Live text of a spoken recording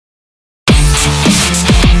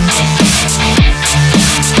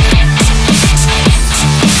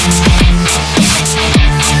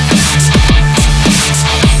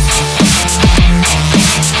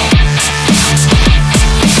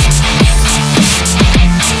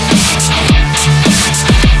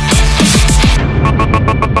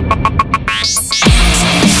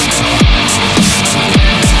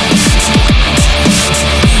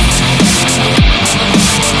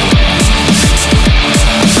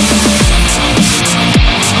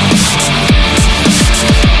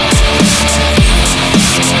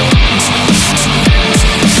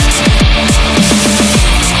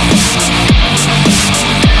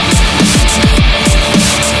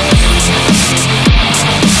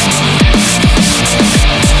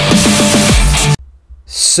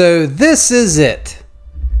So this is it.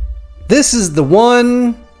 This is the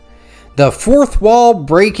one, the fourth wall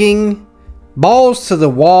breaking, balls to the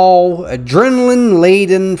wall, adrenaline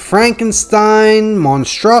laden Frankenstein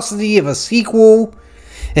monstrosity of a sequel.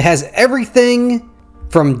 It has everything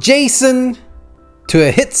from Jason to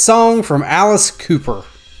a hit song from Alice Cooper.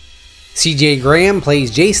 CJ Graham plays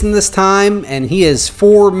Jason this time, and he is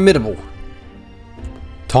formidable.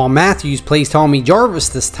 Tom Matthews plays Tommy Jarvis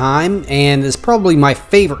this time, and is probably my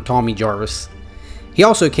favorite Tommy Jarvis. He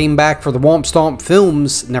also came back for the Womp Stomp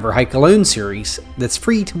Films Never Hike Alone series, that's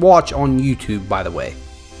free to watch on YouTube, by the way.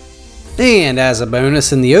 And as a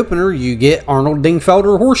bonus in the opener, you get Arnold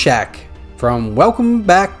Dingfelder Horshack from Welcome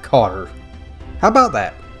Back, Kotter. How about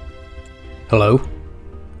that? Hello?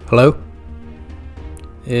 Hello?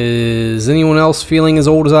 Is anyone else feeling as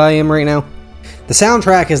old as I am right now? The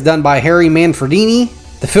soundtrack is done by Harry Manfredini.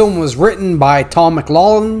 The film was written by Tom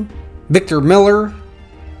McLaughlin, Victor Miller,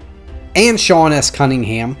 and Sean S.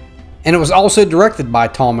 Cunningham, and it was also directed by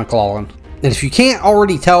Tom McLaughlin. And if you can't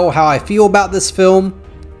already tell how I feel about this film,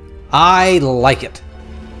 I like it.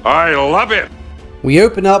 I love it! We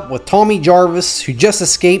open up with Tommy Jarvis, who just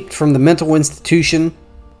escaped from the mental institution,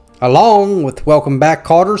 along with Welcome Back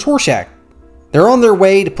Kotter's Horshack. They're on their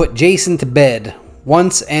way to put Jason to bed,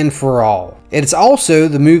 once and for all. It's also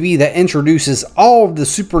the movie that introduces all of the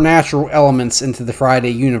supernatural elements into the Friday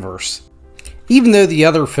universe. Even though the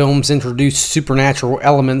other films introduce supernatural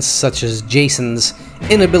elements such as Jason's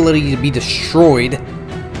inability to be destroyed,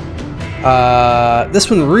 this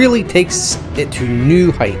one really takes it to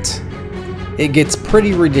new heights. It gets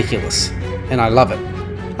pretty ridiculous, and I love it.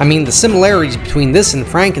 I mean, the similarities between this and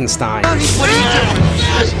Frankenstein.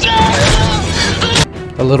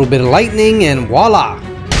 A little bit of lightning and voila!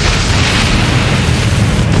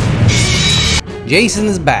 Jason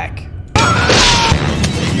is back.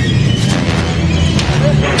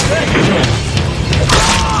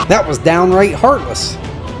 That was downright heartless.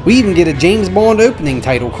 We even get a James Bond opening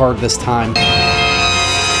title card this time.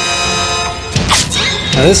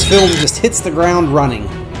 Now this film just hits the ground running.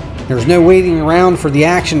 There's no waiting around for the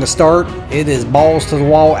action to start. It is balls to the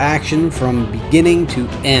wall action from beginning to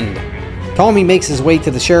end. Tommy makes his way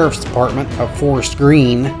to the sheriff's department of Forest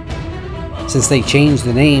Green, since they changed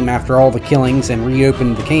the name after all the killings and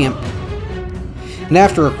reopened the camp. And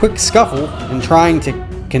after a quick scuffle and trying to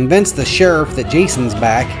convince the sheriff that Jason's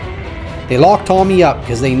back, they lock Tommy up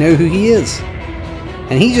because they know who he is.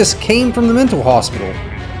 And he just came from the mental hospital.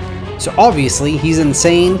 So obviously he's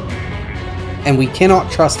insane, and we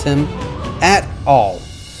cannot trust him at all.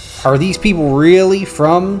 Are these people really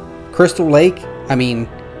from Crystal Lake? I mean,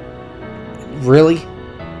 really?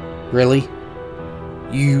 Really?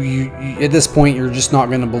 You at this point, you're just not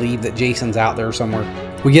going to believe that Jason's out there somewhere.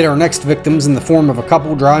 We get our next victims in the form of a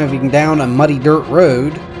couple driving down a muddy dirt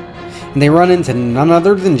road, and they run into none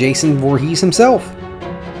other than Jason Voorhees himself.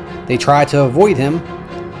 They try to avoid him,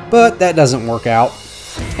 but that doesn't work out.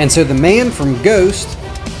 And so the man from Ghost,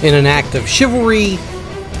 in an act of chivalry,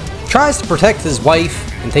 tries to protect his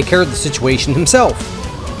wife and take care of the situation himself.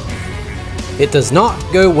 It does not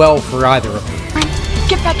go well for either of them.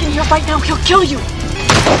 Get back in here right now, he'll kill you!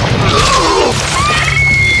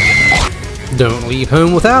 Don't leave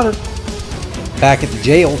home without it. Back at the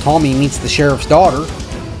jail, Tommy meets the sheriff's daughter,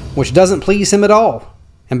 which doesn't please him at all.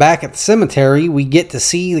 And back at the cemetery, we get to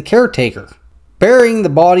see the caretaker burying the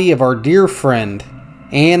body of our dear friend,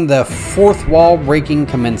 and the fourth wall breaking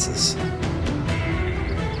commences.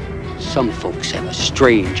 Some folks have a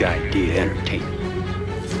strange idea of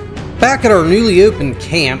entertainment. Back at our newly opened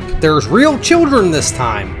camp, there's real children this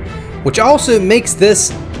time, which also makes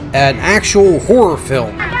this an actual horror film.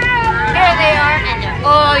 Here they are, and they're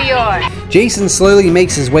all yours. Jason slowly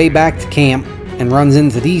makes his way back to camp and runs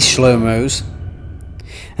into these schlo-mos.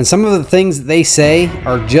 And some of the things that they say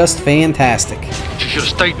are just fantastic. You should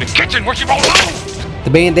have stayed in the kitchen. Where's your alone? The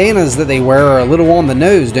bandanas that they wear are a little on the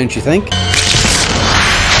nose, don't you think?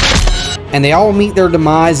 And they all meet their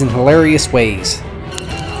demise in hilarious ways.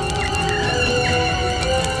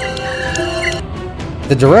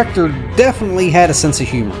 The director definitely had a sense of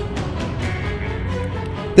humor.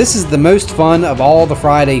 This is the most fun of all the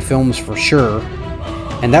Friday films for sure,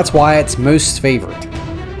 and that's why it's most favorite.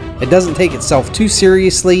 It doesn't take itself too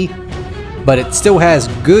seriously, but it still has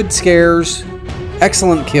good scares,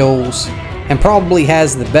 excellent kills, and probably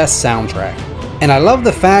has the best soundtrack. And I love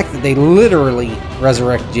the fact that they literally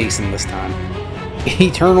resurrect Jason this time.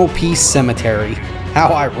 Eternal Peace Cemetery.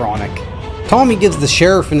 How ironic. Tommy gives the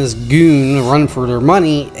sheriff and his goon a run for their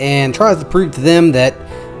money and tries to prove to them that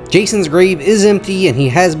Jason's grave is empty and he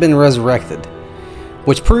has been resurrected.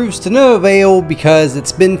 which proves to no avail because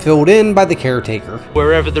it's been filled in by the caretaker.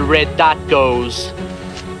 Wherever the red dot goes,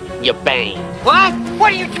 you bang. What?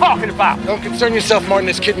 What are you talking about? Don't concern yourself, Martin.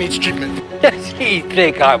 This kid needs treatment. Does he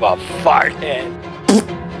think I'm a farthead?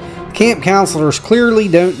 Camp counselors clearly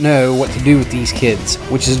don't know what to do with these kids,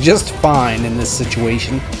 which is just fine in this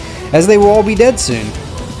situation, as they will all be dead soon.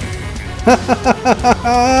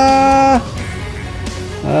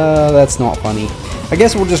 That's not funny. I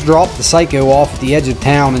guess we'll just drop the psycho off at the edge of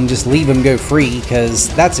town and just leave him go free, because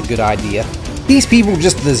that's a good idea. These people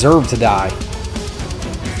just deserve to die.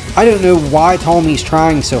 I don't know why Tommy's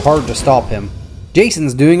trying so hard to stop him.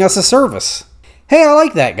 Jason's doing us a service. Hey, I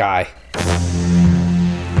like that guy.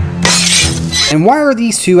 And why are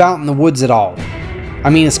these two out in the woods at all? I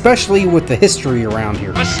mean, especially with the history around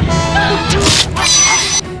here.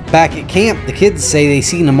 Back at camp, the kids say they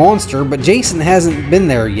seen a monster, but Jason hasn't been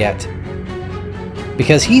there yet.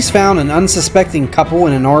 Because he's found an unsuspecting couple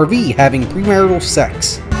in an RV having premarital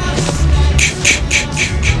sex.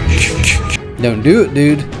 Don't do it,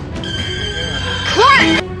 dude.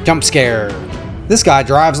 Jump scare. This guy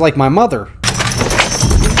drives like my mother.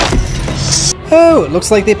 Oh, it looks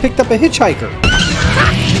like they picked up a hitchhiker.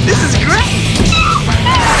 This is great!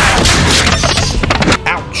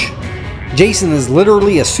 Ouch. Jason is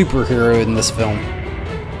literally a superhero in this film.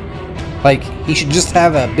 Like, he should just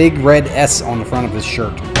have a big red S on the front of his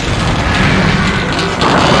shirt.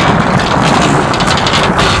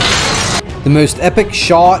 The most epic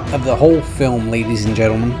shot of the whole film, ladies and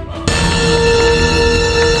gentlemen.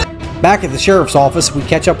 Back at the sheriff's office, we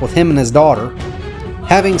catch up with him and his daughter,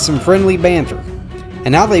 having some friendly banter.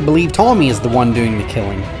 And now they believe Tommy is the one doing the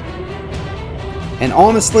killing. And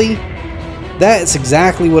honestly, that's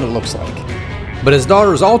exactly what it looks like. But his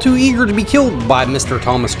daughter is all too eager to be killed by Mr.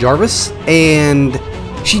 Thomas Jarvis, and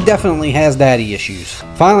she definitely has daddy issues.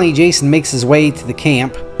 Finally, Jason makes his way to the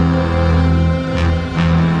camp.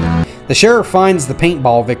 The sheriff finds the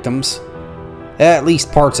paintball victims, at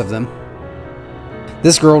least parts of them.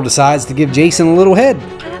 This girl decides to give Jason a little head.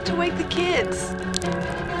 I have to wake the kids.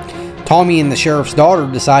 Tommy and the sheriff's daughter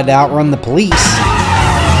decide to outrun the police.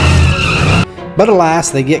 But alas,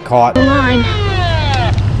 they get caught. Line.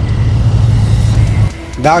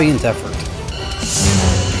 Valiant effort.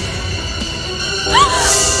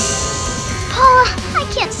 Paula, I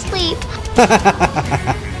can't sleep.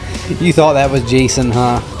 You thought that was Jason,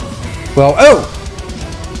 huh? Well, oh!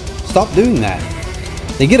 Stop doing that.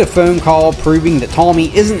 They get a phone call proving that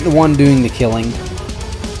Tommy isn't the one doing the killing,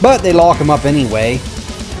 but they lock him up anyway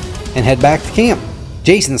and head back to camp.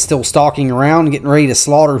 Jason's still stalking around, getting ready to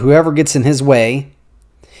slaughter whoever gets in his way,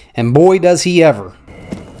 and boy does he ever.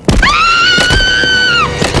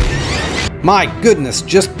 My goodness,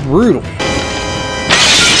 just brutal.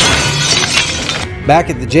 Back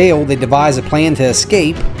at the jail, they devise a plan to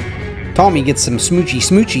escape. Tommy gets some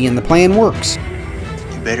smoochy and the plan works.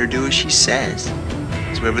 You better do as she says.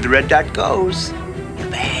 So wherever the red dot goes, you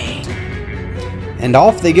bang. And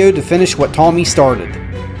off they go to finish what Tommy started.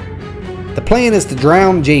 The plan is to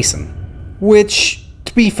drown Jason, which,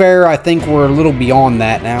 to be fair, I think we're a little beyond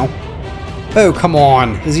that now. Oh, come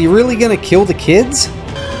on. Is he really gonna kill the kids?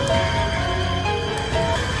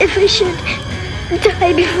 If I should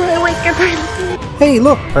die before I wake up. Hey,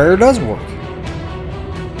 look, prayer does work.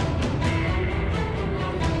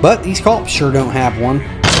 But these cops sure don't have one.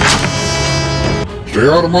 Stay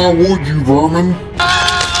out of my wood, you vermin.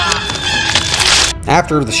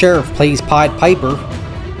 After the sheriff plays Pied Piper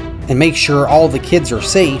and makes sure all the kids are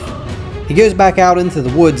safe, he goes back out into the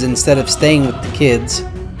woods instead of staying with the kids,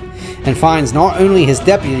 and finds not only his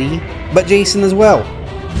deputy, but Jason as well.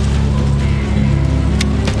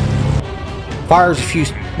 Fires a few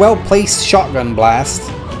well-placed shotgun blasts,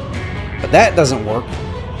 but that doesn't work,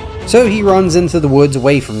 so he runs into the woods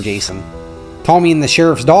away from Jason. Tommy and the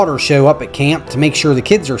sheriff's daughter show up at camp to make sure the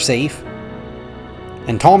kids are safe,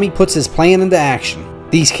 and Tommy puts his plan into action.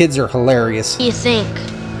 These kids are hilarious. What do you think?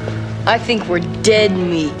 I think we're dead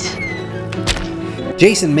meat.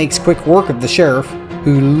 Jason makes quick work of the sheriff,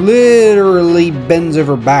 who literally bends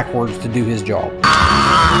over backwards to do his job.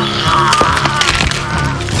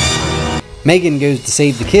 Megan goes to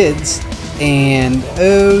save the kids, and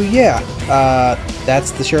oh yeah, that's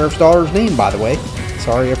the sheriff's daughter's name, by the way.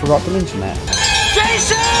 Sorry, I forgot to mention that.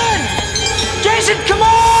 Jason! Jason, come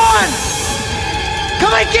on!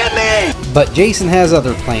 Come and get me! But Jason has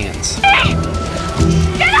other plans.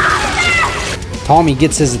 Tommy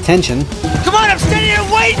gets his attention. Come on, I'm standing here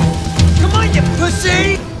waiting! Come on, you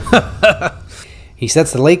pussy! He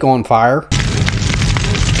sets the lake on fire.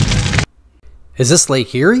 Is this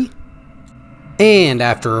Lake Erie? And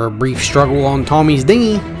after a brief struggle on Tommy's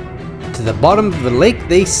dinghy, To the bottom of the lake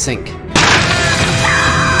they sink.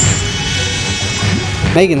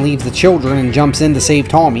 Megan leaves the children and jumps in to save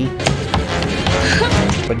Tommy.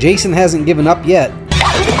 But Jason hasn't given up yet.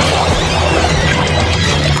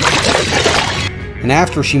 And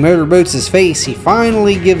after she motorboats his face, he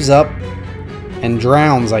finally gives up and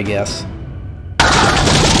drowns, I guess.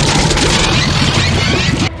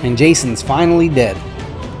 And Jason's finally dead.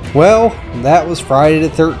 Well, that was Friday the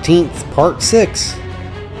 13th, Part 6.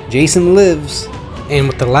 Jason Lives. And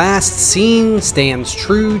with the last scene stands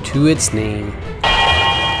true to its name.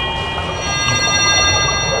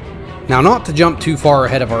 Now, not to jump too far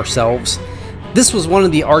ahead of ourselves, this was one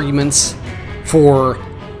of the arguments for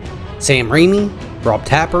Sam Raimi, Rob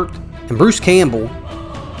Tappert, and Bruce Campbell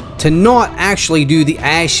to not actually do the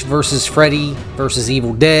Ash vs. Freddy vs.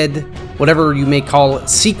 Evil Dead, whatever you may call it,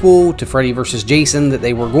 sequel to Freddy vs. Jason that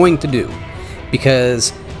they were going to do.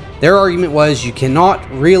 Because their argument was you cannot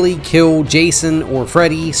really kill Jason or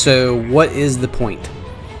Freddy, so what is the point?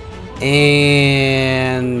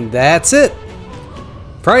 And that's it.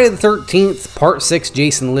 Friday the 13th, Part 6,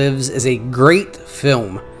 Jason Lives is a great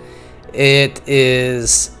film. It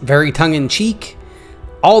is very tongue-in-cheek.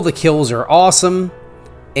 All the kills are awesome.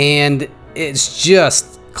 And it's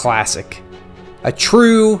just classic. A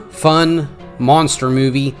true, fun monster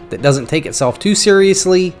movie that doesn't take itself too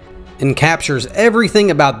seriously and captures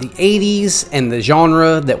everything about the 80s and the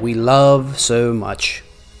genre that we love so much.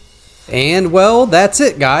 And well, that's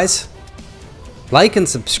it, guys. Like and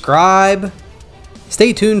subscribe.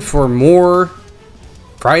 Stay tuned for more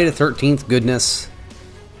Friday the 13th goodness.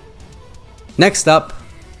 Next up,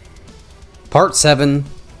 Part 7,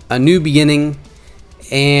 A New Beginning,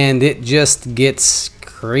 and it just gets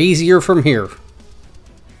crazier from here.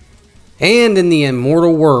 And in the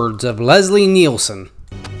immortal words of Leslie Nielsen,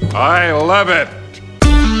 I love it.